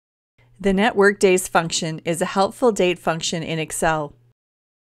The NETWORKDAYS function is a helpful date function in Excel.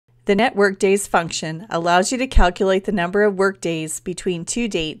 The NETWORKDAYS function allows you to calculate the number of workdays between two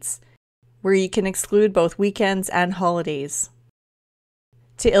dates, where you can exclude both weekends and holidays.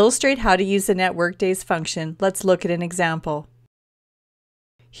 To illustrate how to use the NETWORKDAYS function, let's look at an example.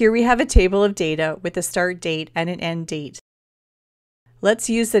 Here we have a table of data with a start date and an end date. Let's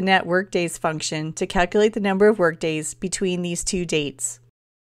use the NETWORKDAYS function to calculate the number of workdays between these two dates.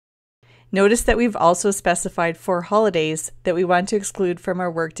 Notice that we've also specified 4 holidays that we want to exclude from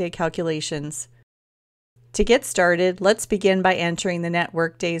our workday calculations. To get started, let's begin by entering the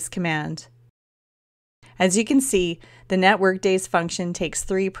NETWORKDAYS command. As you can see, the NETWORKDAYS function takes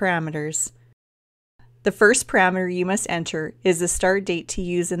 3 parameters. The first parameter you must enter is the start date to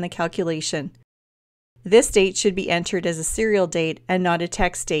use in the calculation. This date should be entered as a serial date and not a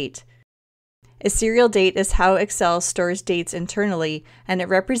text date. A serial date is how Excel stores dates internally, and it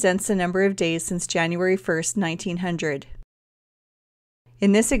represents the number of days since January 1st, 1900.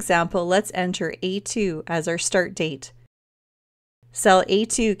 In this example, let's enter A2 as our start date. Cell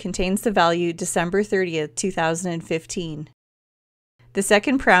A2 contains the value December 30th, 2015. The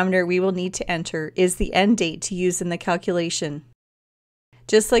second parameter we will need to enter is the end date to use in the calculation.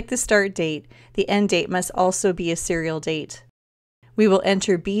 Just like the start date, the end date must also be a serial date. We will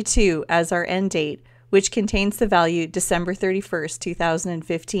enter B2 as our end date, which contains the value December 31st,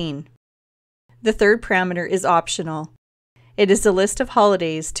 2015. The third parameter is optional. It is a list of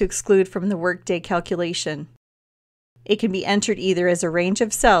holidays to exclude from the workday calculation. It can be entered either as a range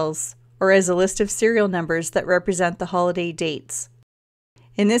of cells or as a list of serial numbers that represent the holiday dates.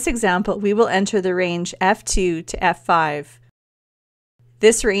 In this example, we will enter the range F2 to F5.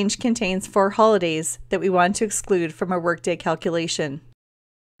 This range contains 4 holidays that we want to exclude from our workday calculation.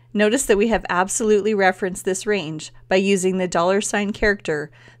 Notice that we have absolutely referenced this range by using the $ character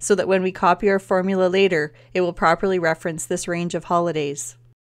so that when we copy our formula later, it will properly reference this range of holidays.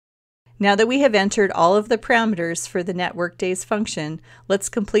 Now that we have entered all of the parameters for the NETWORKDAYS function, let's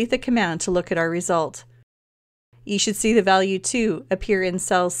complete the command to look at our result. You should see the value 2 appear in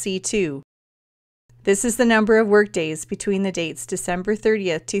cell C2. This is the number of workdays between the dates December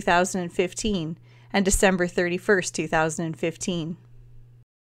 30th, 2015 and December 31st, 2015.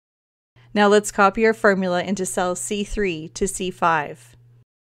 Now let's copy our formula into cell C3 to C5.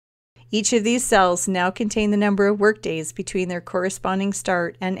 Each of these cells now contain the number of workdays between their corresponding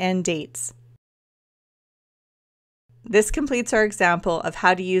start and end dates. This completes our example of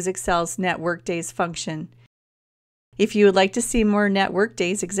how to use Excel's NETWORKDAYS function. If you would like to see more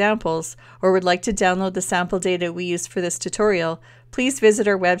NETWORKDAYS examples or would like to download the sample data we used for this tutorial, please visit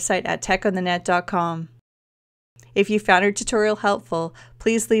our website at techonthenet.com. If you found our tutorial helpful,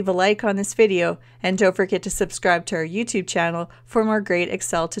 please leave a like on this video and don't forget to subscribe to our YouTube channel for more great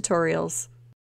Excel tutorials.